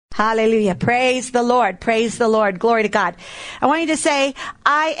Hallelujah. Praise the Lord. Praise the Lord. Glory to God. I want you to say,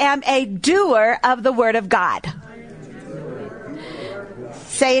 I am a doer of the Word of God.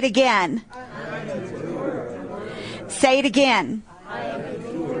 Say it again. Say it again.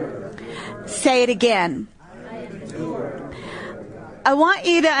 Say it again. I want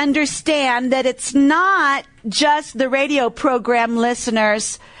you to understand that it's not just the radio program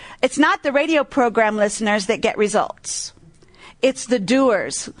listeners. It's not the radio program listeners that get results. It's the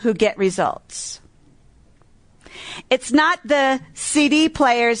doers who get results. It's not the CD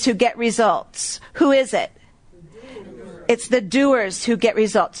players who get results. Who is it? It's the doers who get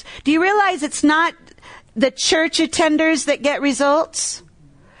results. Do you realize it's not the church attenders that get results?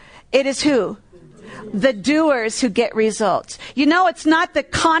 It is who? The doers who get results. You know, it's not the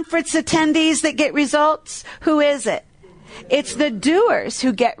conference attendees that get results. Who is it? It's the doers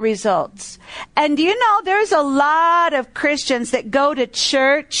who get results. And you know, there's a lot of Christians that go to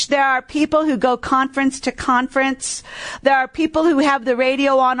church. There are people who go conference to conference. There are people who have the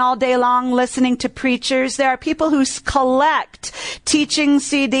radio on all day long listening to preachers. There are people who collect teaching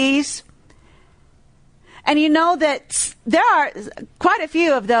CDs. And you know that there are quite a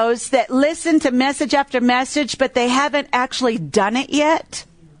few of those that listen to message after message, but they haven't actually done it yet.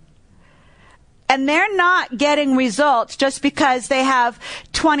 And they're not getting results just because they have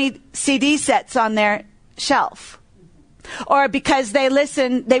 20 CD sets on their shelf. Or because they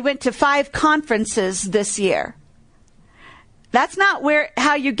went to 5 conferences this year. That's not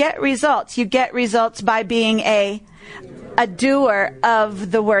how you get results. You get results by being a doer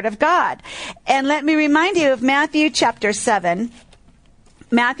of the Word of God. And let me remind you of Matthew chapter 7.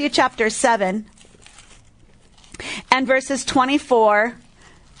 Matthew chapter 7 and verses 24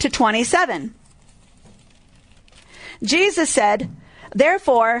 to 27. Jesus said,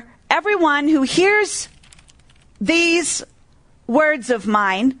 therefore, everyone who hears these words of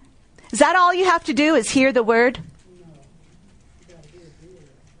mine, is that all you have to do is hear the word?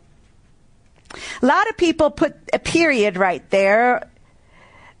 A lot of people put a period right there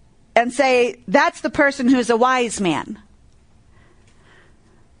and say, that's the person who's a wise man.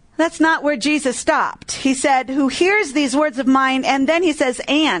 That's not where Jesus stopped. He said, who hears these words of mine, and then he says,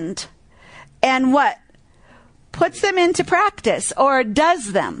 and what? Puts them into practice, or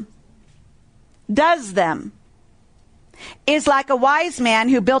does them, is like a wise man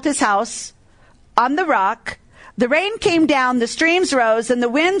who built his house on the rock. The rain came down, the streams rose, and the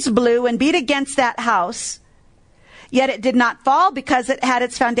winds blew and beat against that house. Yet it did not fall because it had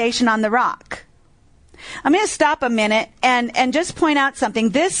its foundation on the rock. I'm going to stop a minute and just point out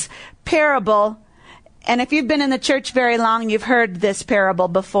something. This parable, and if you've been in the church very long, you've heard this parable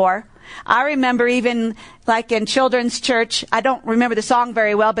before. I remember even like in children's church, I don't remember the song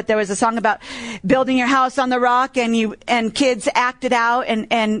very well, but there was a song about building your house on the rock, and kids act it out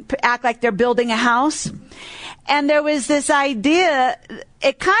and act like they're building a house. And there was this idea,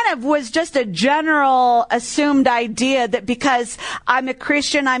 it kind of was just a general assumed idea that because I'm a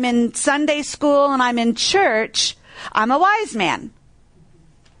Christian, I'm in Sunday school and I'm in church, I'm a wise man.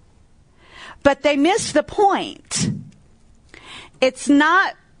 But they missed the point. It's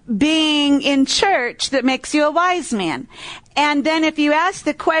not being in church that makes you a wise man. And then if you ask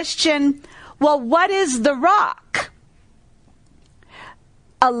the question, well, what is the rock?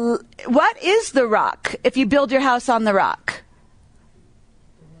 What is the rock if you build your house on the rock?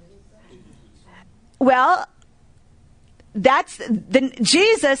 Well,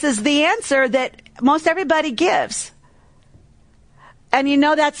 Jesus is the answer that most everybody gives. And you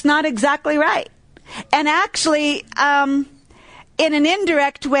know that's not exactly right. And actually, in an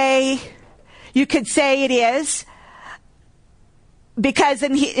indirect way, you could say it is. Because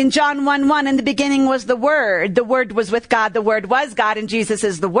in John 1:1, in the beginning was the Word was with God, the Word was God, and Jesus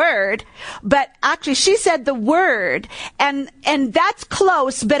is the Word. But actually, she said the Word, and that's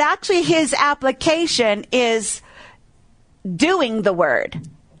close, but actually his application is doing the Word.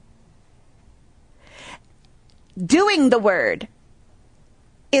 Doing the Word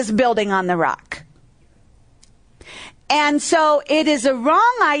is building on the rock. And so it is a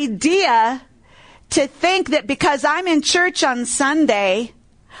wrong idea to think that because I'm in church on Sunday,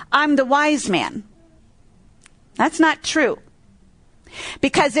 I'm the wise man. That's not true.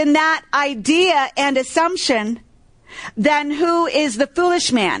 Because in that idea and assumption, then who is the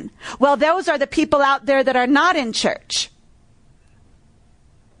foolish man? Well, those are the people out there that are not in church.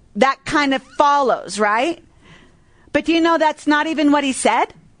 That kind of follows, right? But you know that's not even what he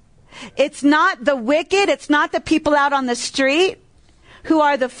said. It's not the wicked, it's not the people out on the street who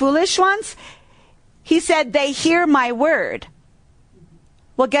are the foolish ones. He said, they hear my word.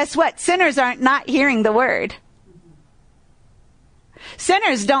 Well, guess what? Sinners aren't not hearing the word.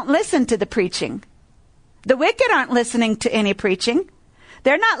 Sinners don't listen to the preaching. The wicked aren't listening to any preaching.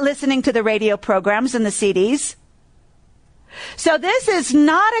 They're not listening to the radio programs and the CDs. So this is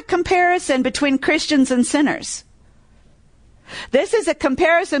not a comparison between Christians and sinners. This is a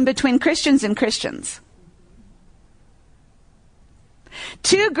comparison between Christians and Christians.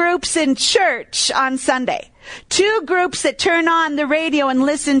 Two groups in church on Sunday. Two groups that turn on the radio and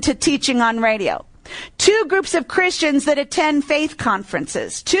listen to teaching on radio. Two groups of Christians that attend faith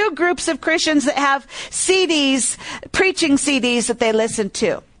conferences. Two groups of Christians that have CDs, preaching CDs that they listen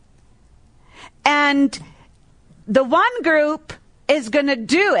to. And the one group is going to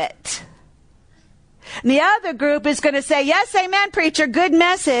do it. And the other group is going to say, yes, amen, preacher, good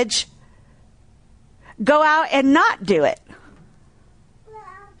message. Go out and not do it.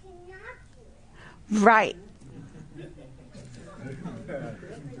 Right.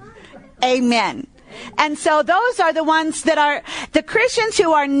 Amen. And so those are the ones that are, the Christians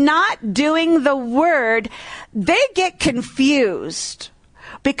who are not doing the word, they get confused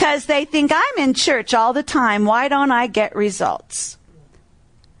because they think, I'm in church all the time. Why don't I get results?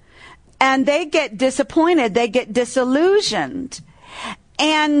 And they get disappointed. They get disillusioned.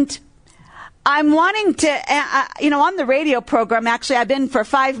 And I'm wanting to, on the radio program, actually, I've been for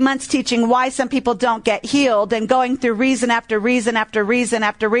 5 months teaching why some people don't get healed and going through reason after reason after reason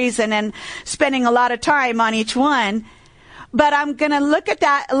after reason and spending a lot of time on each one. But I'm going to look at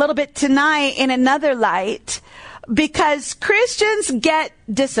that a little bit tonight in another light because Christians get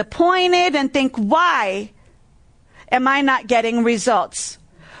disappointed and think, why am I not getting results?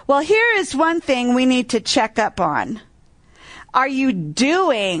 Well, here is one thing we need to check up on. Are you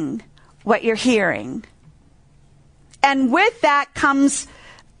doing what you're hearing? And with that comes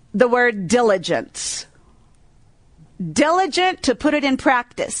the word diligence. Diligent to put it in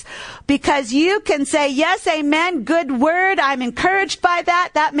practice. Because you can say, yes, amen, good word, I'm encouraged by that,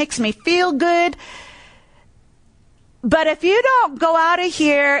 that makes me feel good. But if you don't go out of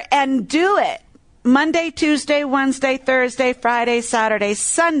here and do it, Monday, Tuesday, Wednesday, Thursday, Friday, Saturday,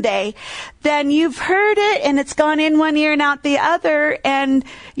 Sunday, then you've heard it and it's gone in one ear and out the other, and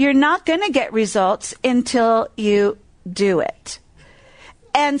you're not going to get results until you do it.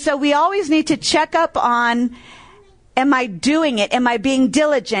 And so we always need to check up on, am I doing it? Am I being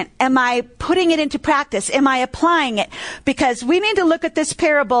diligent? Am I putting it into practice? Am I applying it? Because we need to look at this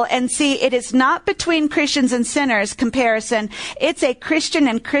parable and see it is not between Christians and sinners comparison. It's a Christian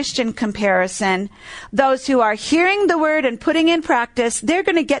and Christian comparison. Those who are hearing the word and putting in practice, they're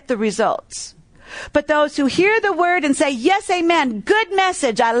going to get the results. But those who hear the word and say, yes, amen, good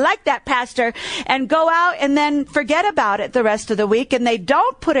message, I like that, pastor, and go out and then forget about it the rest of the week, and they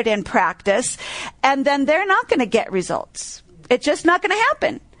don't put it in practice, and then they're not going to get results. It's just not going to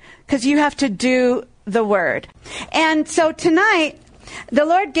happen because you have to do the word. And so tonight, the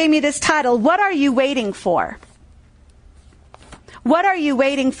Lord gave me this title, What Are You Waiting For? What are you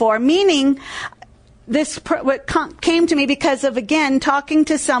waiting for? Meaning, what came to me because of, again, talking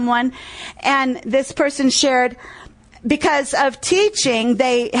to someone, and this person shared, because of teaching,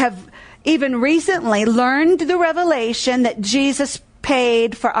 they have even recently learned the revelation that Jesus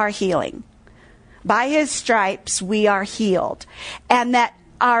paid for our healing. By his stripes, we are healed. And that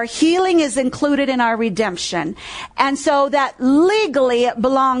our healing is included in our redemption. And so that legally it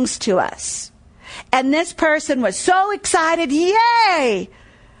belongs to us. And this person was so excited, yay!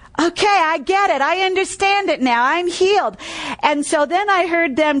 Okay, I get it. I understand it now. I'm healed. And so then I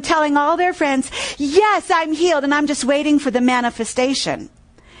heard them telling all their friends, yes, I'm healed, and I'm just waiting for the manifestation.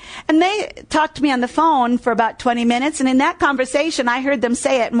 And they talked to me on the phone for about 20 minutes, and in that conversation, I heard them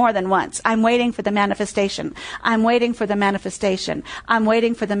say it more than once. I'm waiting for the manifestation. I'm waiting for the manifestation. I'm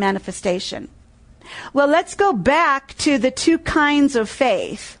waiting for the manifestation. Well, let's go back to the two kinds of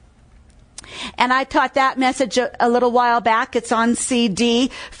faith. And I taught that message a little while back. It's on CD,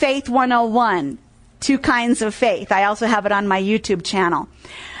 Faith 101, Two Kinds of Faith. I also have it on my YouTube channel,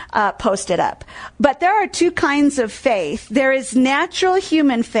 posted up. But there are two kinds of faith. There is natural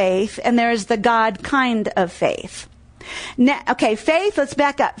human faith, and there is the God kind of faith. Faith, let's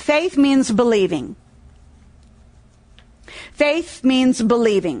back up. Faith means believing. Faith means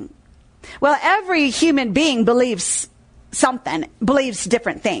believing. Well, every human being believes something, believes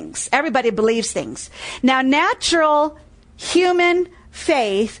different things. Everybody believes things. Now, natural human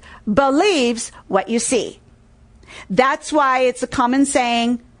faith believes what you see. That's why it's a common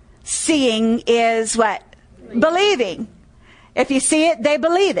saying, seeing is what? Believing. If you see it, they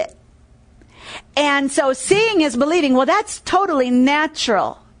believe it. And so seeing is believing. Well, that's totally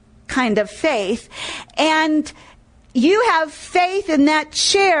natural kind of faith. And you have faith in that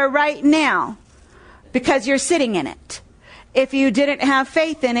chair right now because you're sitting in it. If you didn't have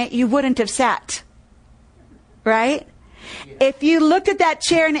faith in it, you wouldn't have sat. Right? If you looked at that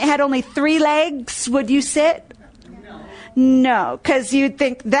chair and it had only 3 legs, would you sit? No, because you'd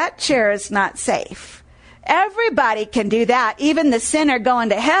think that chair is not safe. Everybody can do that. Even the sinner going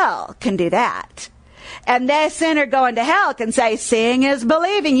to hell can do that. And the sinner going to hell can say, seeing is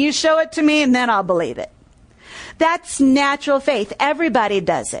believing. You show it to me and then I'll believe it. That's natural faith. Everybody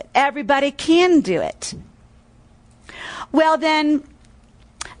does it. Everybody can do it. Well then,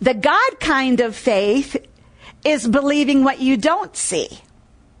 the God kind of faith is believing what you don't see.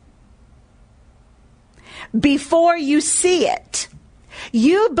 Before you see it,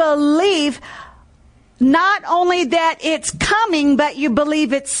 you believe not only that it's coming, but you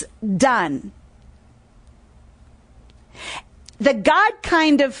believe it's done. The God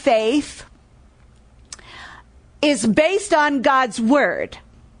kind of faith is based on God's word.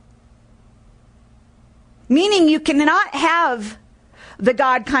 Meaning you cannot have the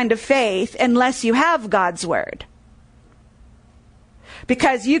God kind of faith unless you have God's word.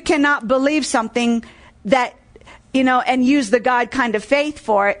 Because you cannot believe something that, and use the God kind of faith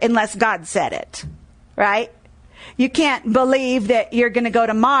for it unless God said it. Right? You can't believe that you're going to go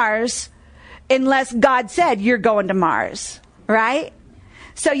to Mars unless God said you're going to Mars. Right?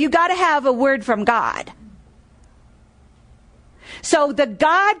 So you got to have a word from God. So the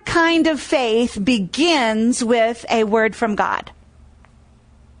God kind of faith begins with a word from God.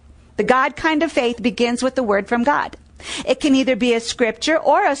 The God kind of faith begins with the word from God. It can either be a scripture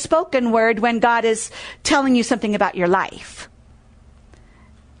or a spoken word when God is telling you something about your life.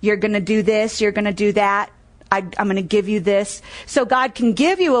 You're going to do this, you're going to do that, I'm going to give you this. So God can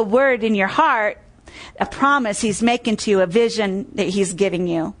give you a word in your heart, a promise He's making to you, a vision that He's giving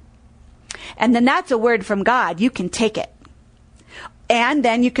you. And then that's a word from God. You can take it. And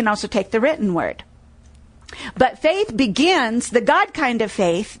then you can also take the written word. But faith begins, the God kind of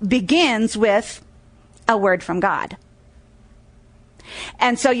faith begins with a word from God.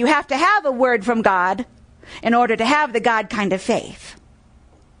 And so you have to have a word from God in order to have the God kind of faith.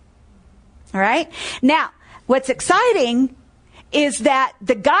 All right? Now, what's exciting is that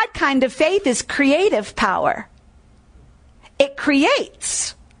the God kind of faith is creative power. It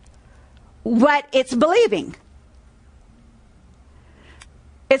creates what it's believing.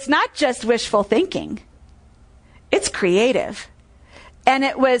 It's not just wishful thinking. It's creative. And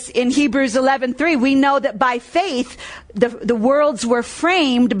it was in Hebrews 11:3, we know that by faith, the worlds were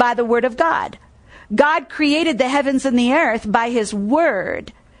framed by the word of God. God created the heavens and the earth by His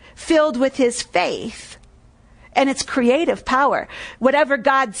word, filled with His faith. And it's creative power. Whatever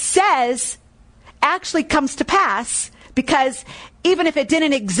God says actually comes to pass, because even if it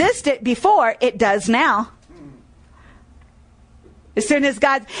didn't exist before, it does now. As soon as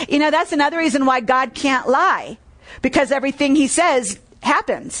God, that's another reason why God can't lie. Because everything He says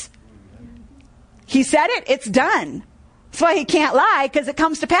happens. He said it, it's done. That's why He can't lie, because it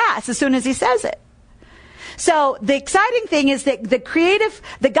comes to pass as soon as He says it. So the exciting thing is that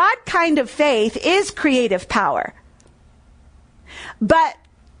the God kind of faith is creative power. But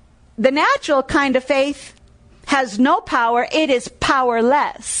the natural kind of faith has no power. It is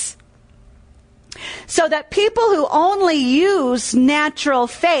powerless. So that people who only use natural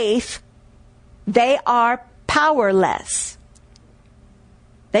faith, they are powerless.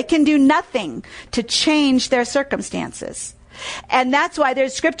 They can do nothing to change their circumstances. And that's why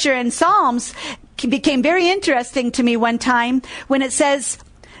there's scripture in Psalms became very interesting to me one time when it says,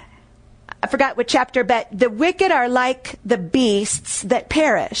 I forgot what chapter, but the wicked are like the beasts that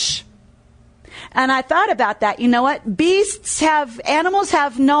perish. And I thought about that. You know what? Animals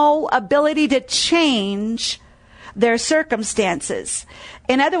have no ability to change their circumstances.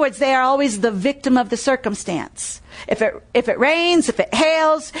 In other words, they are always the victim of the circumstance. If it rains, if it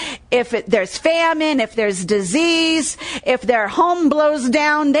hails, there's famine, if there's disease, if their home blows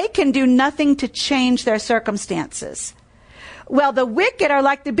down, they can do nothing to change their circumstances. Well, the wicked are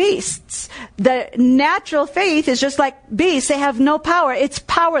like the beasts. The natural faith is just like beasts. They have no power. It's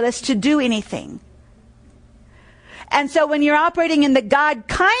powerless to do anything. And so when you're operating in the God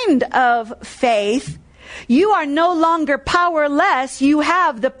kind of faith, you are no longer powerless. You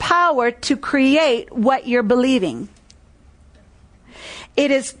have the power to create what you're believing.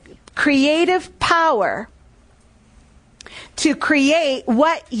 It is creative power to create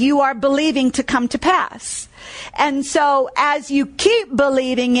what you are believing to come to pass. And so as you keep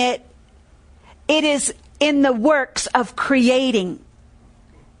believing it, it is in the works of creating.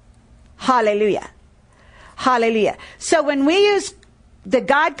 Hallelujah. Hallelujah. So when we use the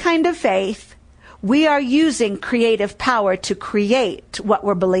God kind of faith, we are using creative power to create what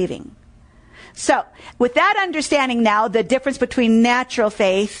we're believing. So, with that understanding now, the difference between natural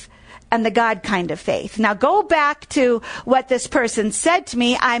faith and the God kind of faith. Now go back to what this person said to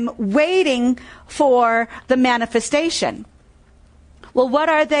me. I'm waiting for the manifestation. Well, what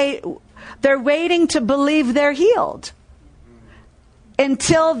are they? They're waiting to believe they're healed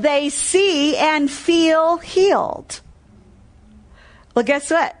until they see and feel healed. Well,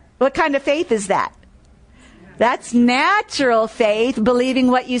 guess what? What kind of faith is that? That's natural faith, believing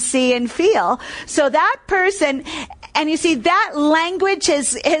what you see and feel. So that person, and you see that language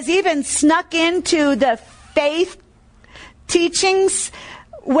has even snuck into the faith teachings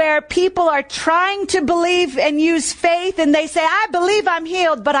where people are trying to believe and use faith, and they say, I believe I'm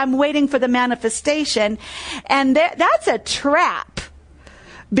healed, but I'm waiting for the manifestation. And that's a trap.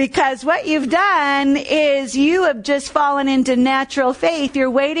 Because what you've done is you have just fallen into natural faith. You're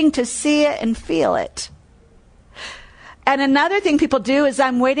waiting to see it and feel it. And another thing people do is,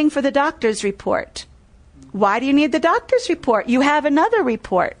 I'm waiting for the doctor's report. Why do you need the doctor's report? You have another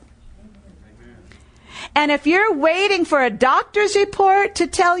report. And if you're waiting for a doctor's report to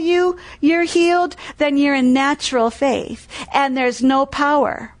tell you you're healed, then you're in natural faith. And there's no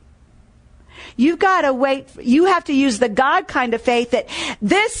power. You've got to wait. You have to use the God kind of faith that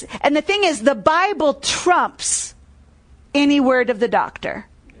this, and the thing is, the Bible trumps any word of the doctor.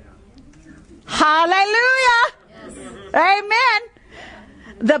 Hallelujah. Amen.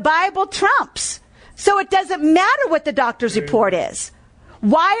 The Bible trumps. So it doesn't matter what the doctor's report is.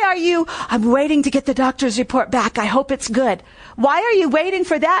 Why are you, I'm waiting to get the doctor's report back. I hope it's good. Why are you waiting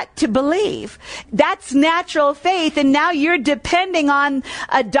for that to believe? That's natural faith, and now you're depending on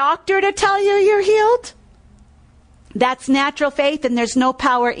a doctor to tell you you're healed? That's natural faith, and there's no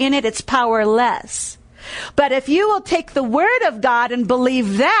power in it. It's powerless. But if you will take the word of God and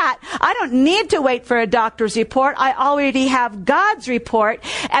believe that, I don't need to wait for a doctor's report. I already have God's report,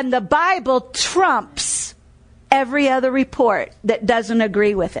 and the Bible trumps every other report that doesn't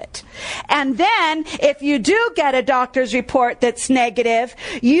agree with it. And then, if you do get a doctor's report that's negative,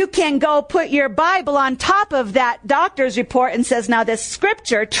 you can go put your Bible on top of that doctor's report and says, now this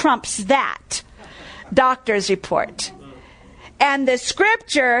scripture trumps that doctor's report. And the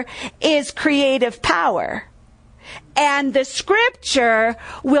scripture is creative power. And the scripture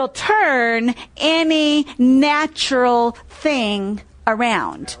will turn any natural thing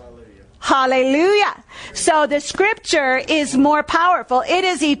around. Hallelujah. So the scripture is more powerful. It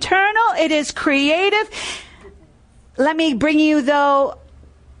is eternal. It is creative. Let me bring you, though,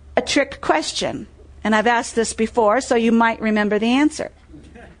 a trick question. And I've asked this before, so you might remember the answer.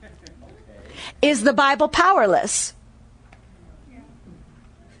 Is the Bible powerless?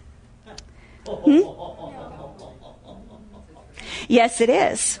 Yes, it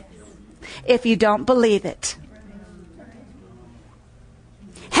is. If you don't believe it.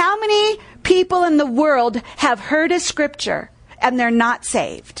 How many people in the world have heard a scripture and they're not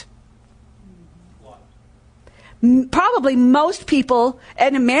saved? Probably most people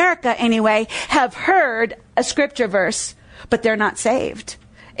in America anyway have heard a scripture verse, but they're not saved.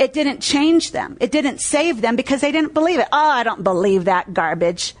 It didn't change them. It didn't save them because they didn't believe it. Oh, I don't believe that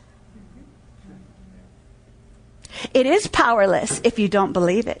garbage. It is powerless if you don't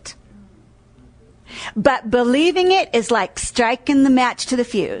believe it. But believing it is like striking the match to the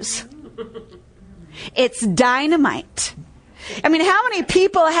fuse. It's dynamite. I mean, how many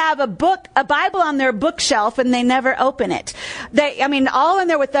people have a Bible on their bookshelf and they never open it? All in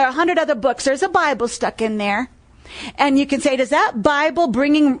there with their 100 other books, there's a Bible stuck in there. And you can say, does that Bible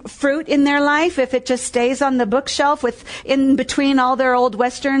bringing fruit in their life if it just stays on the bookshelf with in between all their old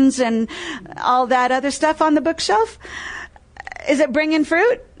westerns and all that other stuff on the bookshelf? Is it bringing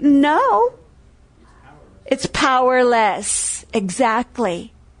fruit? No. It's powerless.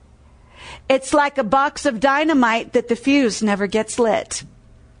 Exactly. It's like a box of dynamite that the fuse never gets lit.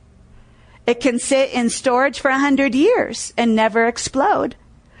 It can sit in storage for 100 years and never explode.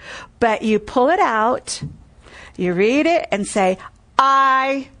 But you pull it out, you read it and say,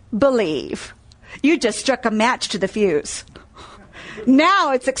 I believe. You just struck a match to the fuse.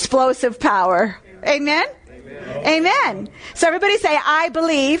 Now it's explosive power. Amen? Amen. So everybody say, I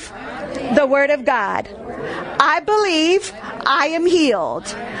believe the word of God. I believe I am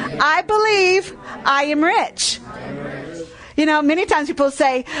healed. I believe I am rich. You know, many times people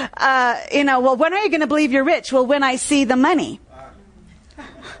say, well, when are you going to believe you're rich? Well, when I see the money.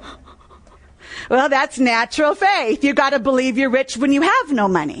 Well, that's natural faith. You got to believe you're rich when you have no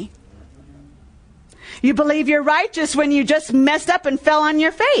money. You believe you're righteous when you just messed up and fell on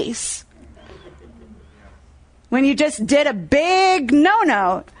your face. When you just did a big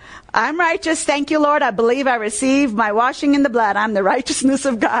no-no. I'm righteous. Thank you, Lord. I believe I receive my washing in the blood. I'm the righteousness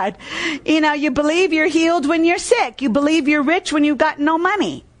of God. You know, you believe you're healed when you're sick. You believe you're rich when you've got no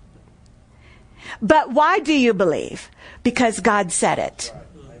money. But why do you believe? Because God said it.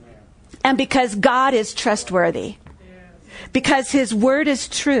 And because God is trustworthy. Because His word is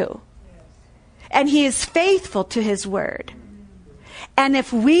true. And He is faithful to His word. And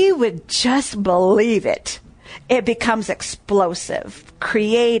if we would just believe it, it becomes explosive,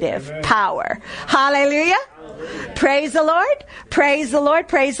 creative power. Hallelujah. Praise the Lord. Praise the Lord.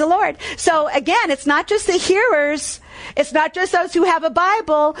 Praise the Lord. So again, it's not just the hearers. It's not just those who have a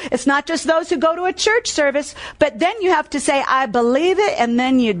Bible. It's not just those who go to a church service. But then you have to say, I believe it, and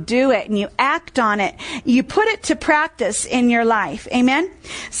then you do it, and you act on it. You put it to practice in your life. Amen?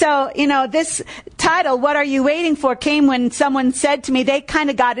 So, you know, this title, What Are You Waiting For, came when someone said to me, they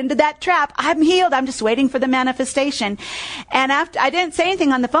kind of got into that trap. I'm healed. I'm just waiting for the manifestation. And after I didn't say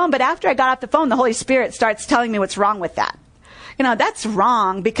anything on the phone, but after I got off the phone, the Holy Spirit starts telling me what's wrong with that. You know, that's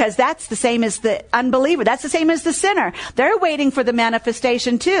wrong, because that's the same as the unbeliever. That's the same as the sinner. They're waiting for the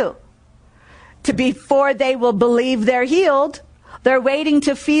manifestation too. Before they will believe they're healed. They're waiting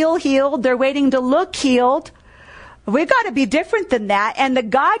to feel healed. They're waiting to look healed. We've got to be different than that. And the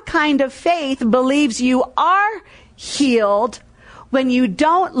God kind of faith believes you are healed when you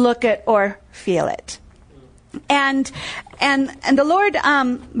don't look it or feel it. And the Lord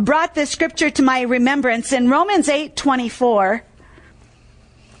brought this scripture to my remembrance in Romans 8:24.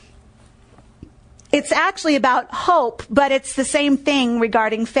 It's actually about hope, but it's the same thing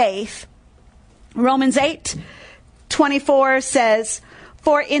regarding faith. Romans 8:24 says,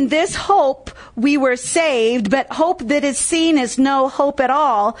 "For in this hope we were saved, but hope that is seen is no hope at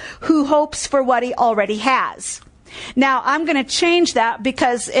all. Who hopes for what he already has?" Now, I'm going to change that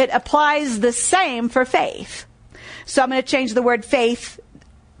because it applies the same for faith. So I'm going to change the word faith,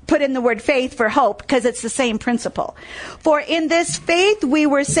 put in the word faith for hope, because it's the same principle. "For in this faith we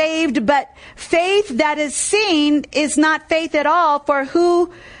were saved, but faith that is seen is not faith at all. For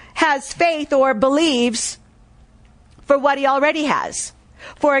who has faith or believes for what he already has?"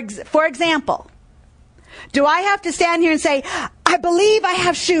 For example, do I have to stand here and say, I believe I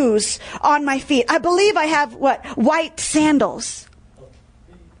have shoes on my feet. I believe I have white sandals.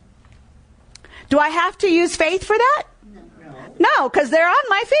 Do I have to use faith for that? No, because they're on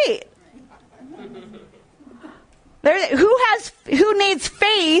my feet. Who needs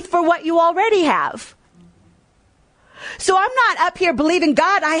faith for what you already have? So I'm not up here believing,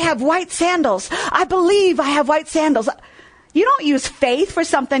 God, I have white sandals. I believe I have white sandals. You don't use faith for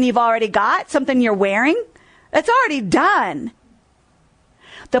something you've already got, something you're wearing. That's already done.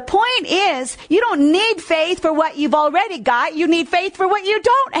 The point is, you don't need faith for what you've already got. You need faith for what you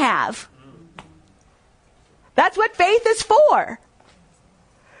don't have. That's what faith is for.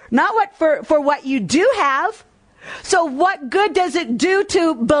 Not for what you do have. So what good does it do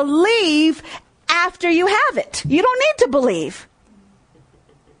to believe after you have it? You don't need to believe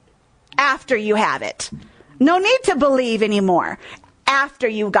after you have it. No need to believe anymore. After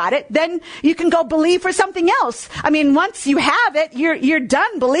you got it, then you can go believe for something else. I mean, once you have it, you're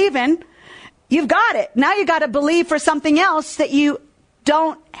done believing. You've got it. Now you got to believe for something else that you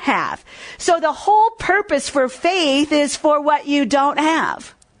don't have. So the whole purpose for faith is for what you don't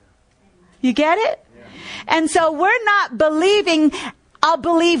have. You get it? Yeah. And so we're not believing, I'll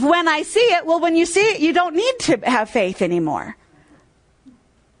believe when I see it. Well, when you see it, you don't need to have faith anymore.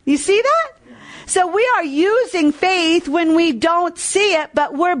 You see that? So we are using faith when we don't see it,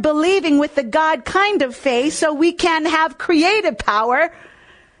 but we're believing with the God kind of faith so we can have creative power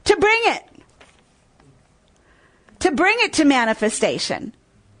to bring it. To bring it to manifestation.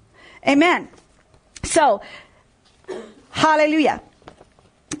 Amen. So, hallelujah.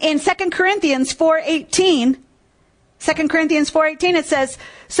 In 2 Corinthians 4:18, it says,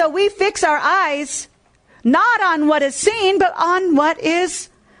 "So we fix our eyes not on what is seen, but on what is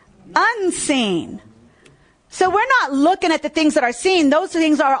unseen." So we're not looking at the things that are seen. Those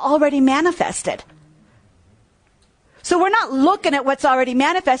things are already manifested. So we're not looking at what's already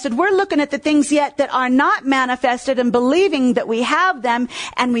manifested. We're looking at the things yet that are not manifested and believing that we have them,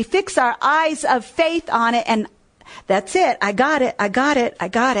 and we fix our eyes of faith on it, and that's it. I got it. I got it. I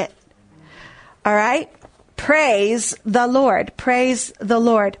got it. All right? Praise the Lord. Praise the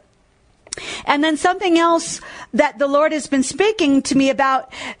Lord. And then something else that the Lord has been speaking to me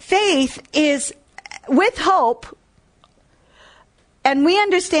about faith is with hope. And we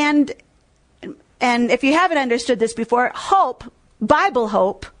understand, and if you haven't understood this before, hope, Bible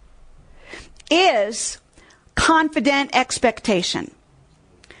hope, is confident expectation.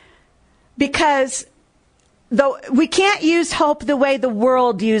 Because though we can't use hope the way the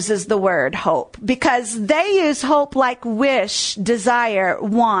world uses the word hope, because they use hope like wish, desire,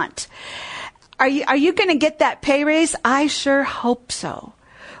 want. Are you going to get that pay raise? I sure hope so.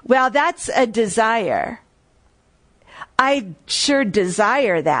 Well, that's a desire. I sure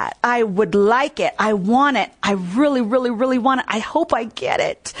desire that. I would like it. I want it. I really, really, really want it. I hope I get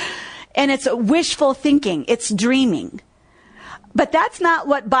it. And it's wishful thinking. It's dreaming. But that's not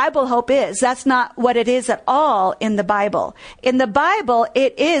what Bible hope is. That's not what it is at all in the Bible. In the Bible,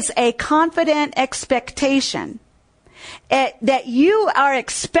 it is a confident expectation. That you are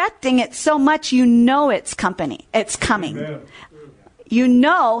expecting it so much you know it's coming. Amen. You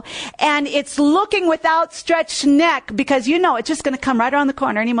know, and it's looking with outstretched neck because you know it's just going to come right around the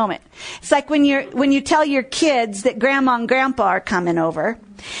corner any moment. It's like when you tell your kids that grandma and grandpa are coming over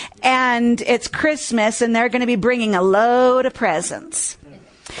and it's Christmas and they're going to be bringing a load of presents.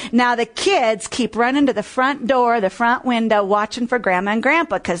 Now the kids keep running to the front door, the front window, watching for grandma and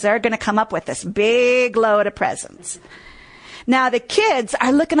grandpa because they're going to come up with this big load of presents. Now the kids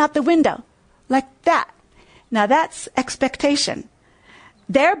are looking out the window like that. Now that's expectation.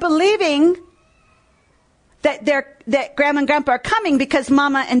 They're believing that grandma and grandpa are coming because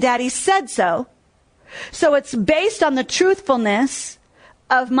mama and daddy said so. So it's based on the truthfulness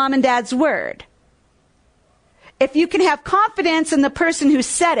of mom and dad's word. If you can have confidence in the person who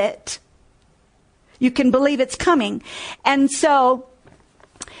said it, you can believe it's coming. And so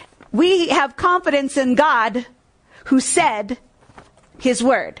we have confidence in God who said his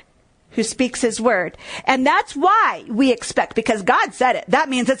word. Who speaks his word. And that's why we expect, because God said it. That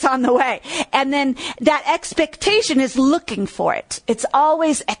means it's on the way. And then that expectation is looking for it. It's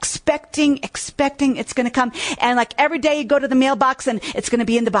always expecting it's going to come. And like every day you go to the mailbox and it's going to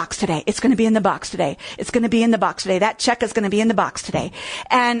be in the box today. It's going to be in the box today. It's going to be in the box today. That check is going to be in the box today.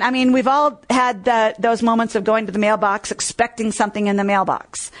 And I mean, we've all had those moments of going to the mailbox, expecting something in the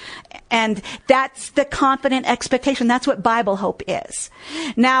mailbox. And that's the confident expectation. That's what Bible hope is.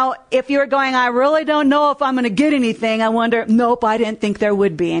 Now, if you're going, I really don't know if I'm going to get anything, I wonder, nope, I didn't think there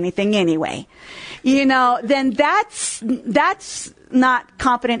would be anything anyway. You know, then that's not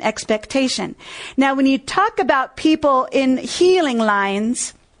confident expectation. Now, when you talk about people in healing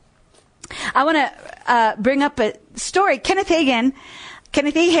lines, I want to bring up a story. Kenneth E.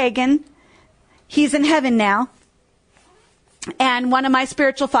 Hagin, he's in heaven now. And one of my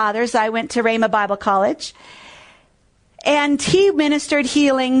spiritual fathers, I went to Rhema Bible College. And he ministered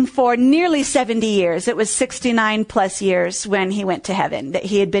healing for nearly 70 years. It was 69 plus years when he went to heaven that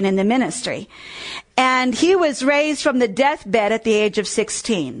he had been in the ministry. And he was raised from the deathbed at the age of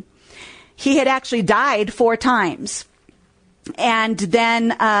 16. He had actually died 4 times. And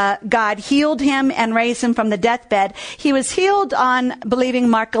then God healed him and raised him from the deathbed. He was healed on believing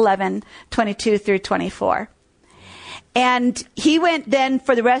Mark 11:22 through 24. And he went then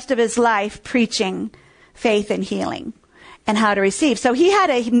for the rest of his life preaching faith and healing and how to receive. So he had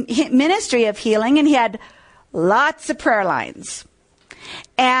a ministry of healing and he had lots of prayer lines.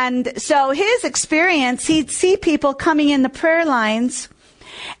 And so his experience, he'd see people coming in the prayer lines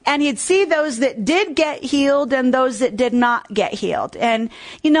and he'd see those that did get healed and those that did not get healed. And,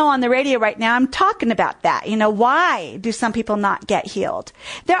 you know, on the radio right now, I'm talking about that. You know, why do some people not get healed?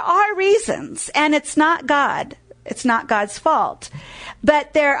 There are reasons, and it's not God. It's not God's fault.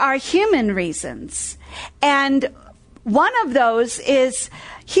 But there are human reasons. And one of those is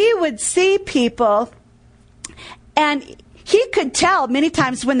he would see people and he could tell many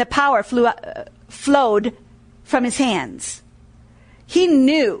times when the power flowed from his hands. He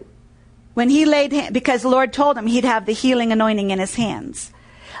knew when he laid hands, because the Lord told him he'd have the healing anointing in his hands,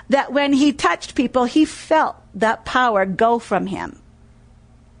 that when he touched people, he felt that power go from him.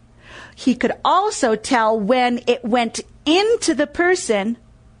 He could also tell when it went into the person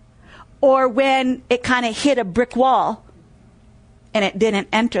or when it kind of hit a brick wall and it didn't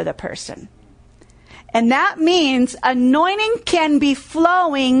enter the person. And that means anointing can be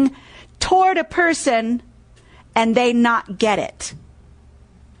flowing toward a person and they not get it.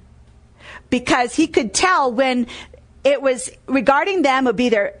 Because he could tell when it was regarding them, it would be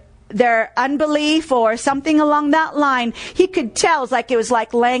their unbelief or something along that line. He could tell it was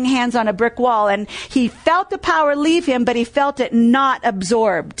like laying hands on a brick wall, and he felt the power leave him, but he felt it not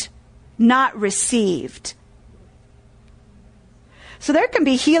absorbed, not received. So there can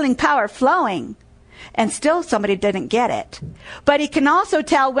be healing power flowing and still somebody didn't get it. But he can also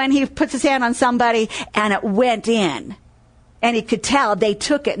tell when he puts his hand on somebody and it went in. And he could tell they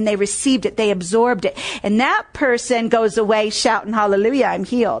took it and they received it, they absorbed it. And that person goes away shouting, hallelujah, I'm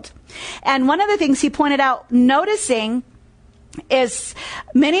healed. And one of the things he pointed out, noticing is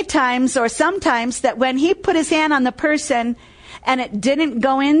many times or sometimes that when he put his hand on the person and it didn't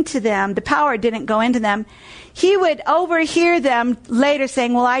go into them, the power didn't go into them, he would overhear them later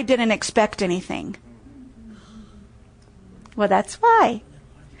saying, well, I didn't expect anything. Well, that's why.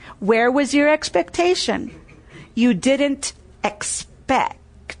 Where was your expectation? You didn't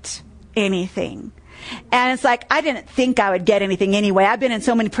expect anything. And it's like, I didn't think I would get anything anyway. I've been in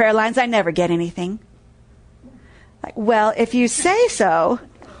so many prayer lines, I never get anything. Like, well, if you say so,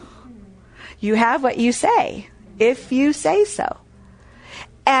 you have what you say. If you say so.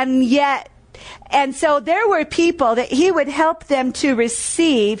 And so there were people that he would help them to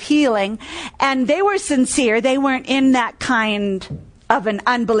receive healing, and they were sincere. They weren't in that kind of an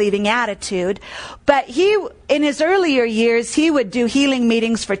unbelieving attitude. But in his earlier years, he would do healing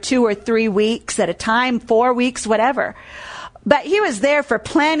meetings for 2 or 3 weeks at a time, 4 weeks, whatever. But he was there for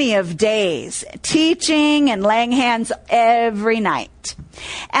plenty of days, teaching and laying hands every night.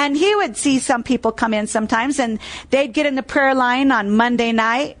 And he would see some people come in sometimes, and they'd get in the prayer line on Monday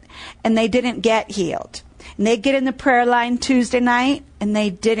night, and they didn't get healed. And they'd get in the prayer line Tuesday night, and they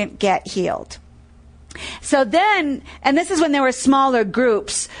didn't get healed. So then, and this is when there were smaller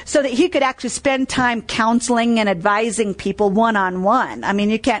groups, so that he could actually spend time counseling and advising people one-on-one. I mean,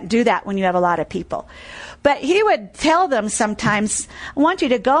 you can't do that when you have a lot of people. But he would tell them sometimes, I want you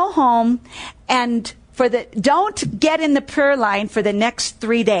to go home and don't get in the prayer line for the next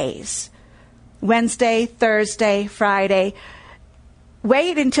 3 days. Wednesday, Thursday, Friday.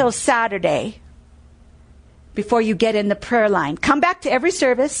 Wait until Saturday before you get in the prayer line. Come back to every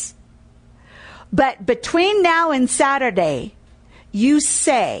service. But between now and Saturday, you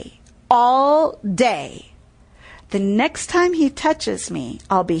say all day, the next time he touches me,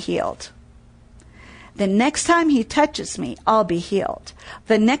 I'll be healed. The next time he touches me, I'll be healed.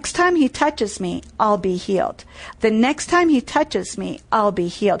 The next time he touches me, I'll be healed. The next time he touches me, I'll be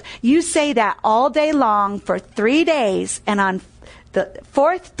healed. You say that all day long for 3 days, and on the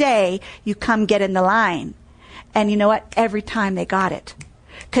 4th day, you come get in the line. And you know what? Every time they got it.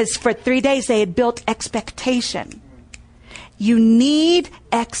 Because for 3 days they had built expectation. You need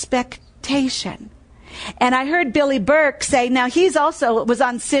expectation. And I heard Billy Burke say, now he's also was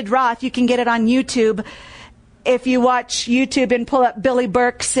on Sid Roth. You can get it on YouTube. If you watch YouTube and pull up Billy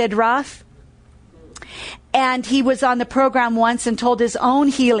Burke, Sid Roth. And he was on the program once and told his own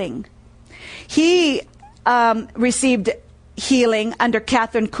healing. He received healing under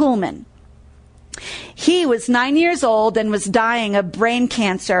Catherine Kuhlman. He was 9 years old and was dying of brain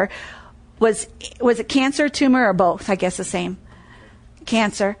cancer. Was it cancer, tumor, or both? I guess the same.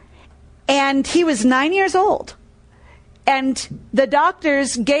 Cancer. And he was 9 years old. And the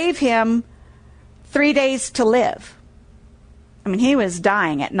doctors gave him 3 days to live. I mean, he was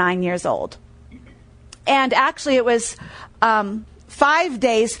dying at 9 years old. And actually it was 5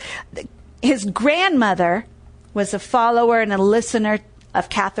 days. His grandmother was a follower and a listener of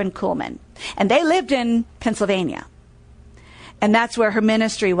Catherine Kuhlman. And they lived in Pennsylvania. And that's where her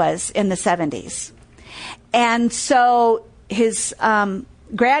ministry was in the 70s. And so his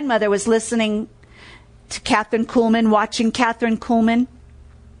grandmother was listening to Catherine Kuhlman, watching Catherine Kuhlman.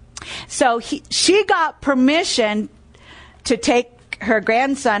 So she got permission to take her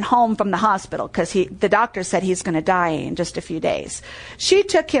grandson home from the hospital because the doctor said he's going to die in just a few days. She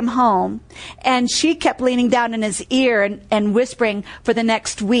took him home, and she kept leaning down in his ear and whispering for the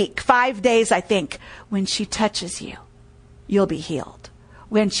next week, 5 days, I think, when she touches you, you'll be healed.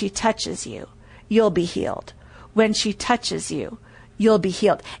 When she touches you, you'll be healed. When she touches you, you'll be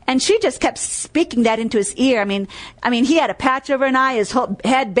healed. And she just kept speaking that into his ear. I mean, he had a patch over an eye, his whole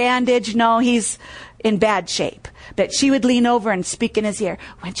head bandaged. No, he's in bad shape. But she would lean over and speak in his ear,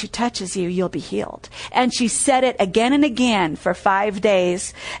 when she touches you, you'll be healed. And she said it again and again for 5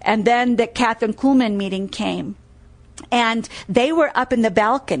 days. And then the Catherine Kuhlman meeting came. And they were up in the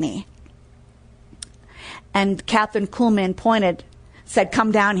balcony. And Catherine Kuhlman said,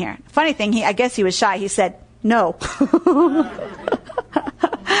 come down here. Funny thing, I guess he was shy. He said, no.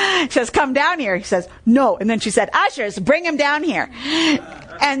 He says, come down here. He says, no. And then she said, ushers, bring him down here.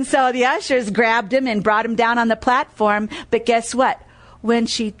 And so the ushers grabbed him and brought him down on the platform. But guess what? When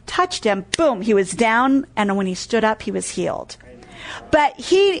she touched him, boom, he was down. And when he stood up, he was healed. But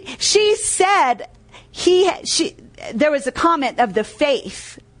she said, there was a comment of the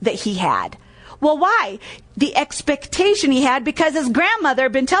faith that he had. Well, why? The expectation he had, because his grandmother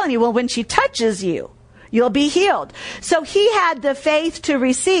had been telling you, well, when she touches you, you'll be healed. So he had the faith to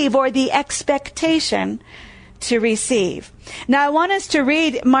receive, or the expectation to receive. Now I want us to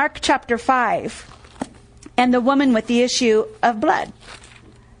read Mark chapter 5 and the woman with the issue of blood.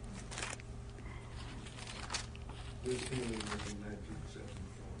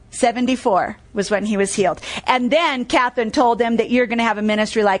 74 was when he was healed. And then Catherine told him that you're going to have a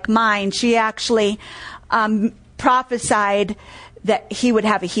ministry like mine. She actually prophesied that he would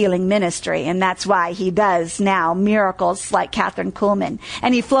have a healing ministry, and that's why he does now miracles like Catherine Kuhlman.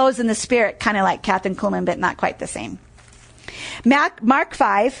 And he flows in the Spirit kind of like Catherine Kuhlman, but not quite the same. Mark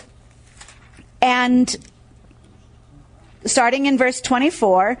 5, and starting in verse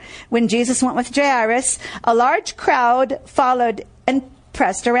 24, when Jesus went with Jairus, a large crowd followed and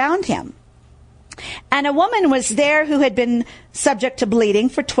pressed around him. And a woman was there who had been subject to bleeding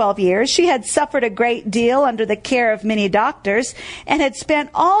for 12 years. She had suffered a great deal under the care of many doctors and had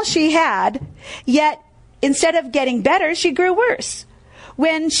spent all she had, yet instead of getting better, she grew worse.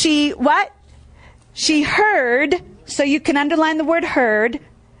 When she heard, so you can underline the word heard,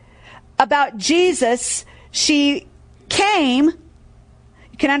 about Jesus, she came,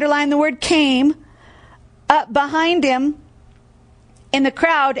 you can underline the word came, up behind him in the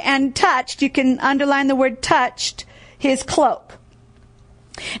crowd and touched, you can underline the word touched, his cloak.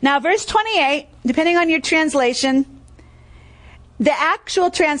 Now, verse 28, depending on your translation, the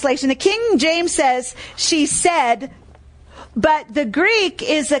actual translation, the King James says, she said, but the Greek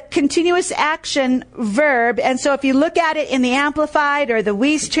is a continuous action verb, and so if you look at it in the Amplified or the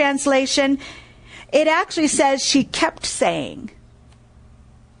Weiss translation, it actually says she kept saying.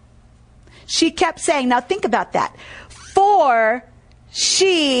 She kept saying. Now think about that. For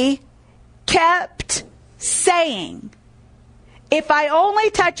she kept saying, if I only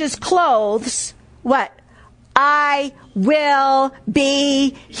touch his clothes, what? I will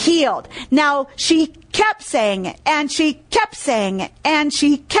be healed. Now, she kept saying it, and she kept saying it, and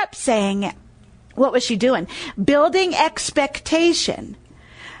she kept saying it. What was she doing? Building expectation.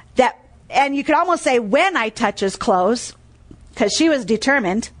 And you could almost say, when I touch his clothes, because she was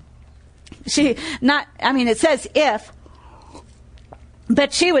determined. It says if,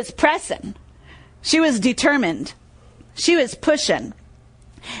 but she was pressing. She was determined. She was pushing.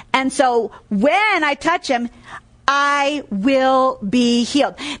 And so when I touch him, I will be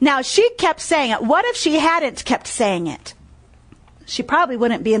healed. Now, she kept saying it. What if she hadn't kept saying it? She probably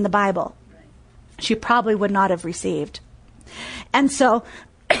wouldn't be in the Bible. She probably would not have received. And so,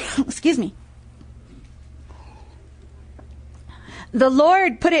 excuse me. The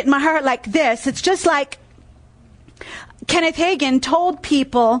Lord put it in my heart like this. It's just like Kenneth Hagin told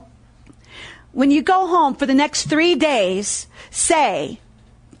people, when you go home for the next 3 days, say,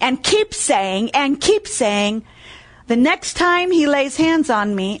 and keep saying, the next time he lays hands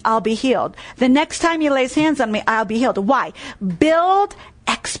on me, I'll be healed. The next time he lays hands on me, I'll be healed. Why? Build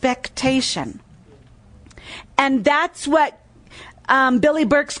expectation. And that's what Billy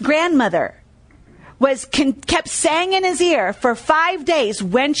Burke's grandmother kept saying in his ear for 5 days.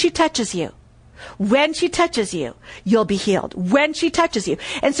 When she touches you, you'll be healed. When she touches you.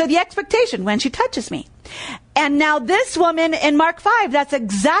 And so the expectation, when she touches me. And now this woman in Mark 5, that's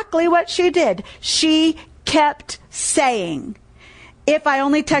exactly what she did. She kept saying, if I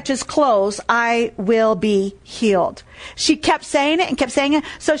only touch his clothes, I will be healed. She kept saying it and kept saying it.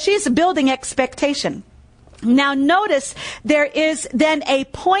 So she's building expectation. Now notice there is then a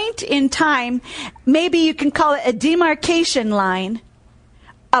point in time, maybe you can call it a demarcation line,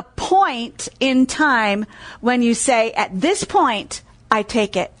 a point in time when you say, at this point, I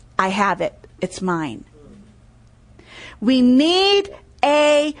take it, I have it, it's mine. We need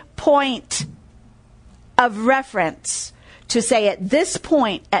a point of reference to say, at this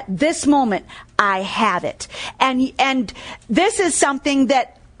point, at this moment, I have it. And this is something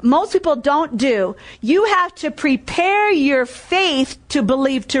that most people don't do. You have to prepare your faith to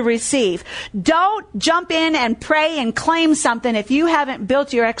believe, to receive. Don't jump in and pray and claim something if you haven't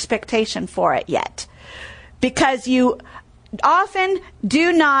built your expectation for it yet. Because you often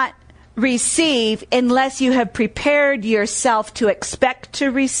do not receive unless you have prepared yourself to expect to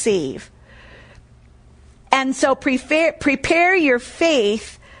receive. And so prepare your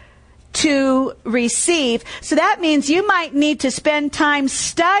faith to receive. So that means you might need to spend time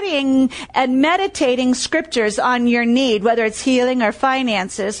studying and meditating scriptures on your need, whether it's healing or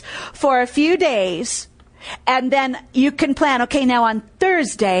finances, for a few days. And then you can plan, okay, now on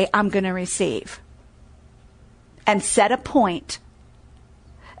Thursday, I'm going to receive. And set a point.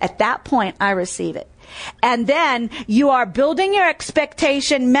 At that point, I receive it. And then you are building your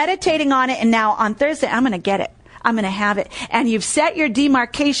expectation, meditating on it, and now on Thursday, I'm going to get it. I'm going to have it. And you've set your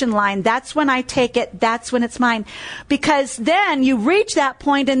demarcation line. That's when I take it. That's when it's mine. Because then you reach that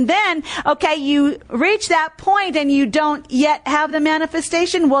point, and then, okay, you reach that point and you don't yet have the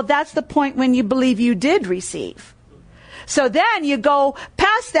manifestation. Well, that's the point when you believe you did receive. So then you go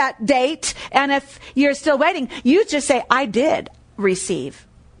past that date, and if you're still waiting, you just say, I did receive.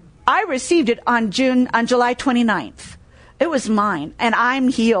 I received it on July 29th. It was mine, and I'm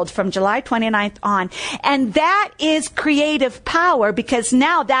healed from July 29th on. And that is creative power, because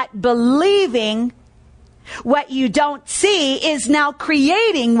now that believing what you don't see is now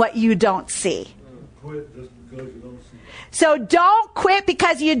creating what you don't see. Quit just because you don't see it. So don't quit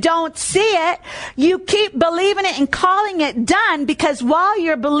because you don't see it. You keep believing it and calling it done, because while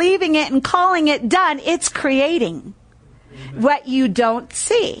you're believing it and calling it done, it's creating what you don't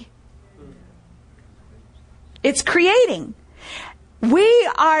see. It's creating. We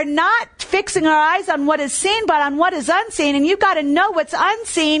are not fixing our eyes on what is seen, but on what is unseen. And you've got to know what's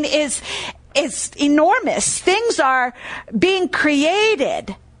unseen is enormous. Things are being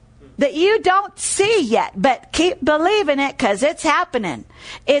created that you don't see yet, but keep believing it, because it's happening.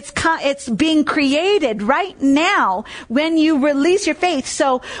 It's being created right now when you release your faith.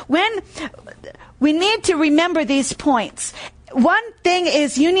 So when we need to remember these points. One thing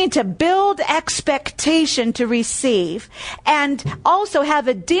is you need to build expectation to receive, and also have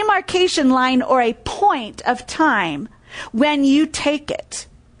a demarcation line or a point of time when you take it.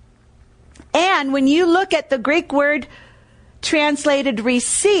 And when you look at the Greek word translated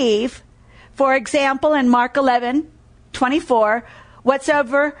receive, for example, in Mark 11:24,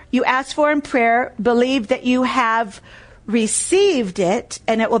 whatsoever you ask for in prayer, believe that you have received it,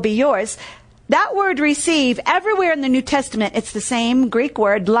 and it will be yours. That word receive, everywhere in the New Testament, it's the same Greek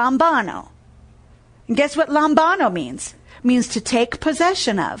word, lambano. And guess what lambano means? It means to take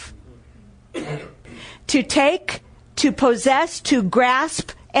possession of. To take, to possess, to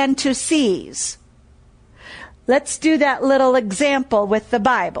grasp, and to seize. Let's do that little example with the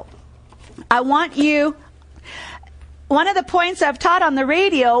Bible. I want you, one of the points I've taught on the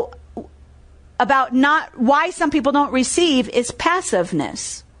radio about why some people don't receive is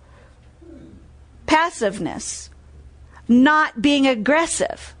passiveness. Passiveness. Not being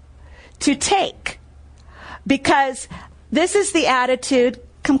aggressive. To take. Because this is the attitude.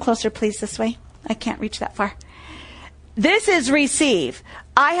 Come closer, please, this way. I can't reach that far. This is receive.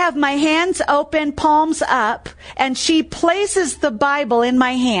 I have my hands open, palms up, and she places the Bible in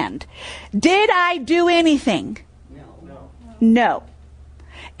my hand. Did I do anything? No.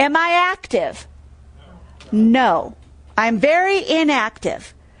 Am I active? No. I'm very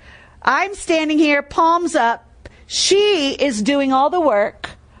inactive. I'm standing here, palms up. She is doing all the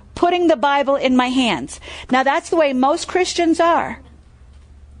work, putting the Bible in my hands. Now that's the way most Christians are.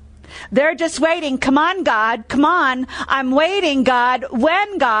 They're just waiting. Come on, God. Come on. I'm waiting, God.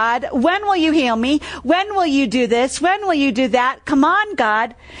 When will you heal me? When will you do this? When will you do that? Come on,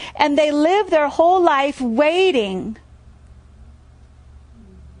 God. And they live their whole life waiting.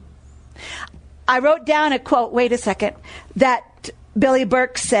 I wrote down a quote, wait a second, that Billy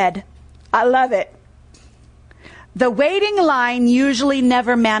Burke said. I love it. The waiting line usually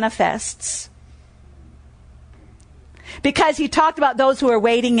never manifests. Because he talked about those who are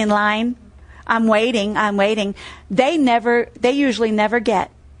waiting in line. I'm waiting. They usually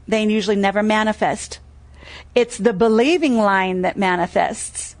never manifest. It's the believing line that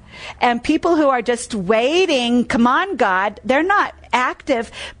manifests. And people who are just waiting, come on, God, they're not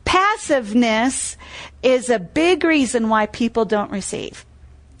active. Passiveness is a big reason why people don't receive.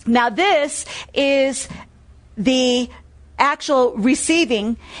 Now this is the actual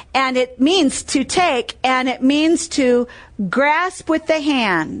receiving, and it means to take, and it means to grasp with the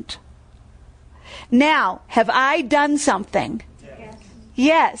hand. Now, have I done something?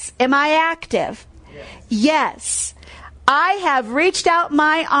 Yes. Am I active? Yes. I have reached out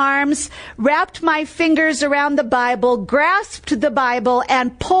my arms, wrapped my fingers around the Bible, grasped the Bible,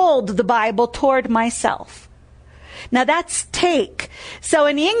 and pulled the Bible toward myself. Now that's take. So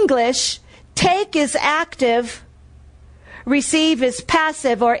in English, take is active, receive is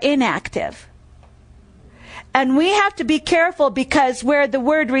passive or inactive. And we have to be careful, because where the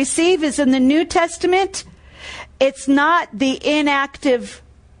word receive is in the New Testament, it's not the inactive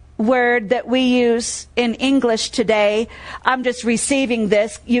word that we use in English today. I'm just receiving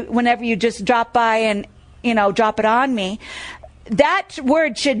this. Whenever you just drop by and, drop it on me. That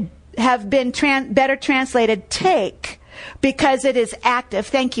word should have been better translated take, because it is active.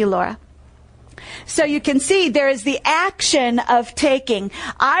 Thank you, Laura. So you can see there is the action of taking.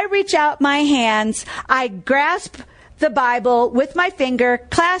 I reach out my hands, I grasp the Bible with my finger,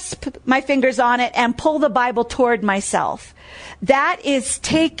 clasp my fingers on it, and pull the Bible toward myself. That is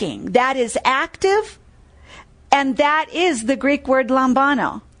taking. That is active, and that is the Greek word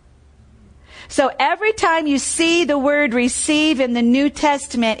lambano. So every time you see the word receive in the New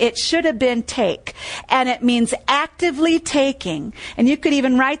Testament, it should have been take. And it means actively taking. And you could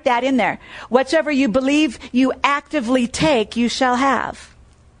even write that in there. Whatsoever you believe you actively take, you shall have.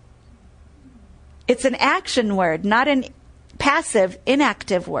 It's an action word, not an passive,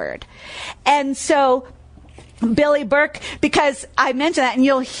 inactive word. And so Billy Burke, because I mentioned that, and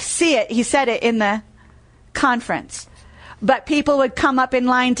you'll see it, he said it in the conference. But people would come up in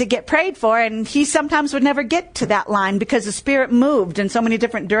line to get prayed for, and he sometimes would never get to that line because the Spirit moved in so many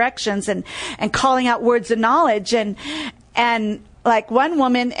different directions and calling out words of knowledge. And like one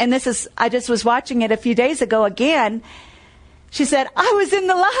woman, and I just was watching it a few days ago again, she said, I was in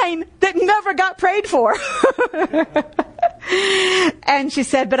the line that never got prayed for. And she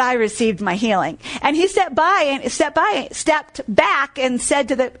said, but I received my healing. And he stepped back and said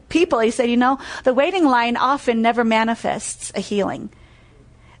to the people, he said, the waiting line often never manifests a healing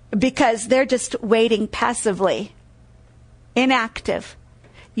because they're just waiting passively, inactive.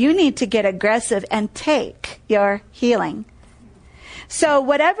 You need to get aggressive and take your healing. So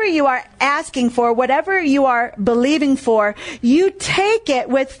whatever you are asking for, whatever you are believing for, you take it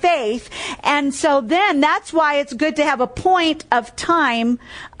with faith. And so then that's why it's good to have a point of time,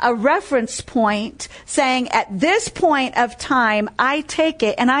 a reference point, saying at this point of time, I take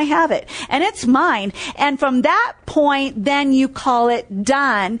it and I have it and it's mine. And from that point, then you call it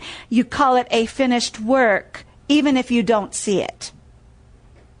done. You call it a finished work, even if you don't see it.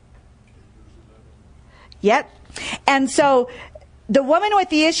 Yep. And so the woman with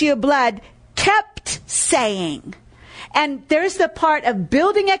the issue of blood kept saying, and there's the part of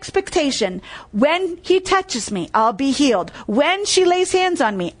building expectation. When he touches me, I'll be healed. When she lays hands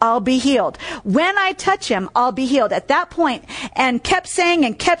on me, I'll be healed. When I touch him, I'll be healed. At that point, and kept saying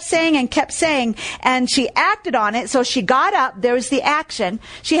and kept saying and kept saying, and she acted on it. So she got up. There was the action.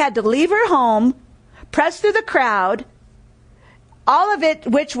 She had to leave her home, press through the crowd, all of it,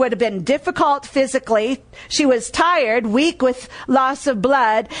 which would have been difficult physically. She was tired, weak with loss of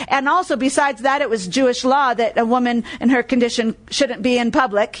blood. And also, besides that, it was Jewish law that a woman in her condition shouldn't be in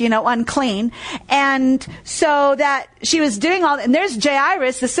public, unclean. And so that she was doing all that. And there's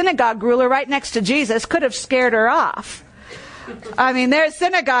Jairus, the synagogue ruler, right next to Jesus, could have scared her off. I mean, there's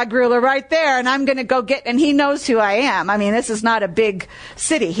synagogue ruler right there, and I'm going to go and he knows who I am. I mean, this is not a big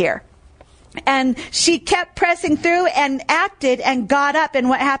city here. And she kept pressing through and acted and got up. And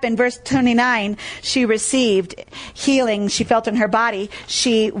what happened? Verse 29, she received healing. She felt in her body.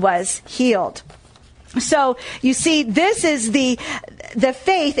 She was healed. So you see, this is the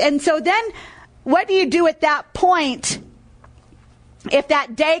faith. And so then what do you do at that point? If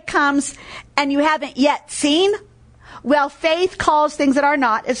that day comes and you haven't yet seen, well, faith calls things that are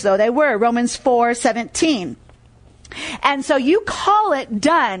not as though they were. Romans 4:17. And so you call it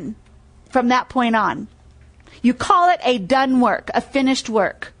done. From that point on, you call it a done work, a finished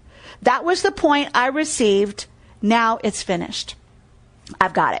work. That was the point I received. Now it's finished.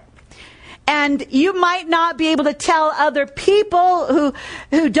 I've got it. And you might not be able to tell other people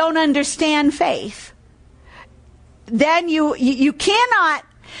who don't understand faith. Then you cannot.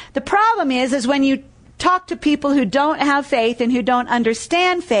 The problem is when you talk to people who don't have faith and who don't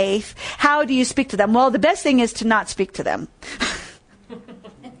understand faith, how do you speak to them? Well, the best thing is to not speak to them.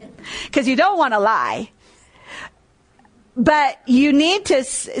 Because you don't want to lie. But you need to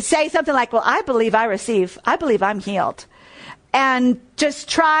say something like, well, I believe I'm healed. And just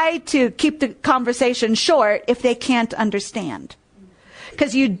try to keep the conversation short if they can't understand.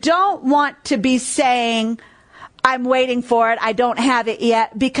 Because you don't want to be saying, I'm waiting for it, I don't have it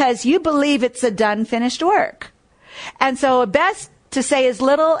yet, because you believe it's a done, finished work. And so best to say as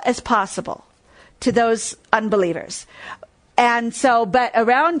little as possible to those unbelievers. And so, but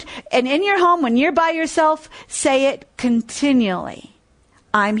around and in your home, when you're by yourself, say it continually.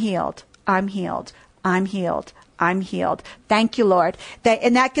 I'm healed. I'm healed. I'm healed. I'm healed. Thank you, Lord.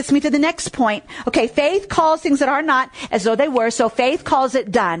 And that gets me to the next point. Okay, faith calls things that are not as though they were. So faith calls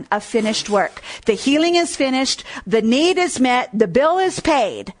it done, a finished work. The healing is finished. The need is met. The bill is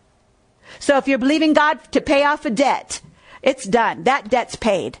paid. So if you're believing God to pay off a debt, it's done. That debt's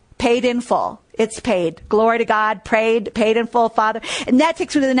paid. Paid in full. It's paid. Glory to God. Paid in full, Father. And that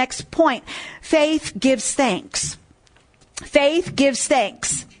takes me to the next point. Faith gives thanks. Faith gives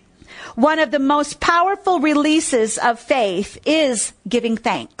thanks. One of the most powerful releases of faith is giving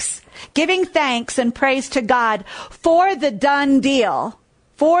thanks. Giving thanks and praise to God for the done deal,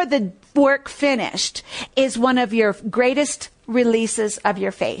 for the work finished, is one of your greatest releases of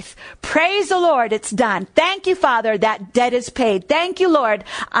your faith. Praise the Lord, it's done. Thank you, Father, that debt is paid. Thank you, Lord,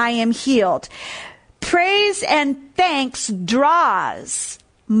 I am healed. Praise and thanks draws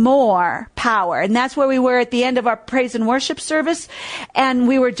more power. And that's where we were at the end of our praise and worship service. And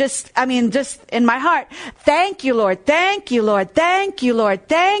we were just in my heart, thank you, Lord, thank you, Lord, thank you, Lord,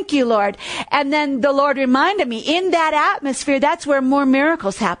 thank you, Lord. And then the Lord reminded me, in that atmosphere, that's where more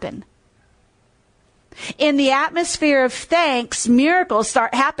miracles happen. In the atmosphere of thanks, miracles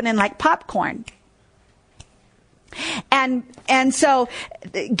start happening like popcorn. And so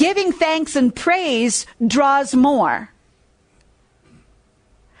giving thanks and praise draws more.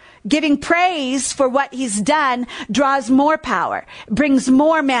 Giving praise for what he's done draws more power, brings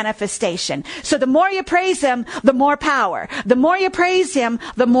more manifestation. So the more you praise him, the more power. The more you praise him,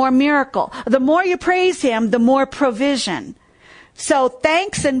 the more miracle. The more you praise him, the more provision. So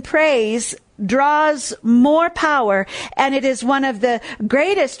thanks and praise draws more power, and it is one of the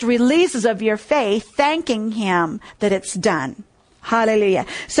greatest releases of your faith, thanking him that it's done. Hallelujah.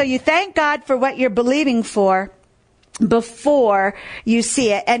 So you thank God for what you're believing for before you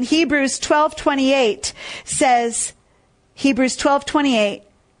see it. And Hebrews 12:28 says, Hebrews 12:28,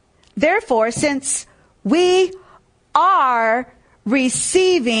 therefore, since we are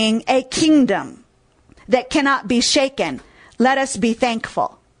receiving a kingdom that cannot be shaken, let us be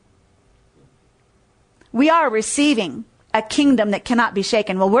thankful. We are receiving a kingdom that cannot be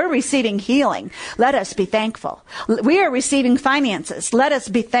shaken. Well, we're receiving healing. Let us be thankful. We are receiving finances. Let us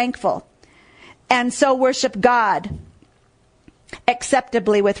be thankful. And so worship God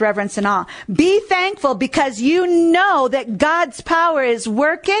acceptably with reverence and awe. Be thankful because you know that God's power is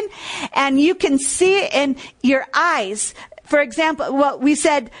working and you can see it in your eyes. For example, well, we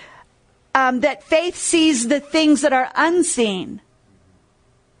said that faith sees the things that are unseen.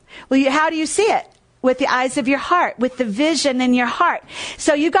 Well, how do you see it? With the eyes of your heart, with the vision in your heart.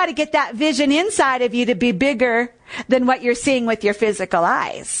 So you got to get that vision inside of you to be bigger than what you're seeing with your physical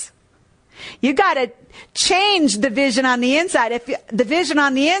eyes. You got to change the vision on the inside. If the vision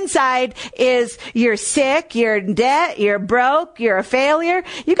on the inside is you're sick, you're in debt, you're broke, you're a failure,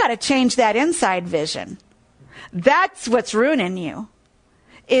 you got to change that inside vision. That's what's ruining you,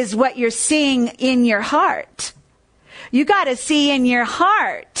 is what you're seeing in your heart. You got to see in your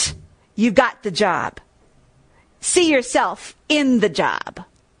heart you got the job. See yourself in the job.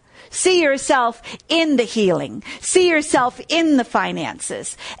 See yourself in the healing. See yourself in the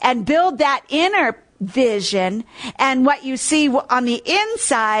finances. And build that inner vision. And what you see on the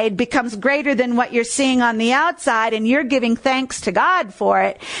inside becomes greater than what you're seeing on the outside. And you're giving thanks to God for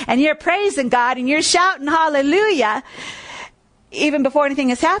it. And you're praising God. And you're shouting hallelujah. Even before anything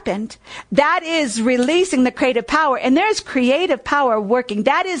has happened. That is releasing the creative power. And there's creative power working.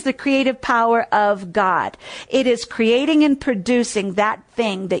 That is the creative power of God. It is creating and producing that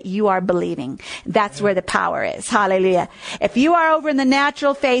thing that you are believing. That's where the power is. Hallelujah. If you are over in the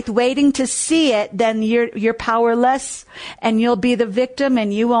natural faith waiting to see it, then you're powerless and you'll be the victim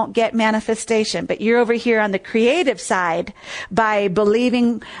and you won't get manifestation. But you're over here on the creative side by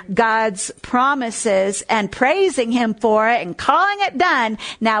believing God's promises and praising him for it and calling it done.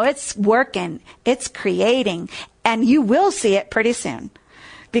 Now it's working. It's creating. And you will see it pretty soon.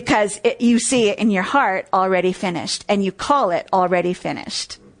 Because you see it in your heart already finished. And you call it already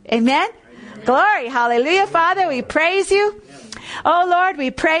finished. Amen? Amen. Glory. Hallelujah. Father, we praise you. Oh, Lord, we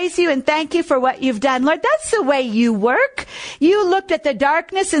praise you and thank you for what you've done. Lord, that's the way you work. You looked at the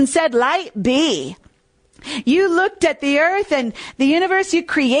darkness and said, light be. You looked at the earth and the universe. You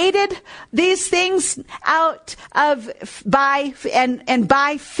created these things out of by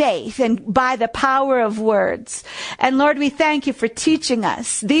faith and by the power of words. And Lord, we thank you for teaching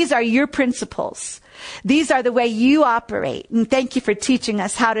us. These are your principles. These are the way you operate. And thank you for teaching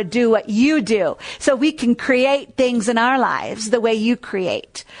us how to do what you do so we can create things in our lives the way you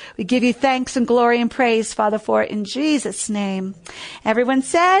create. We give you thanks and glory and praise, Father, for it in Jesus' name. Everyone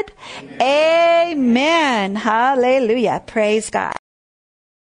said, Amen. Amen. Hallelujah. Praise God.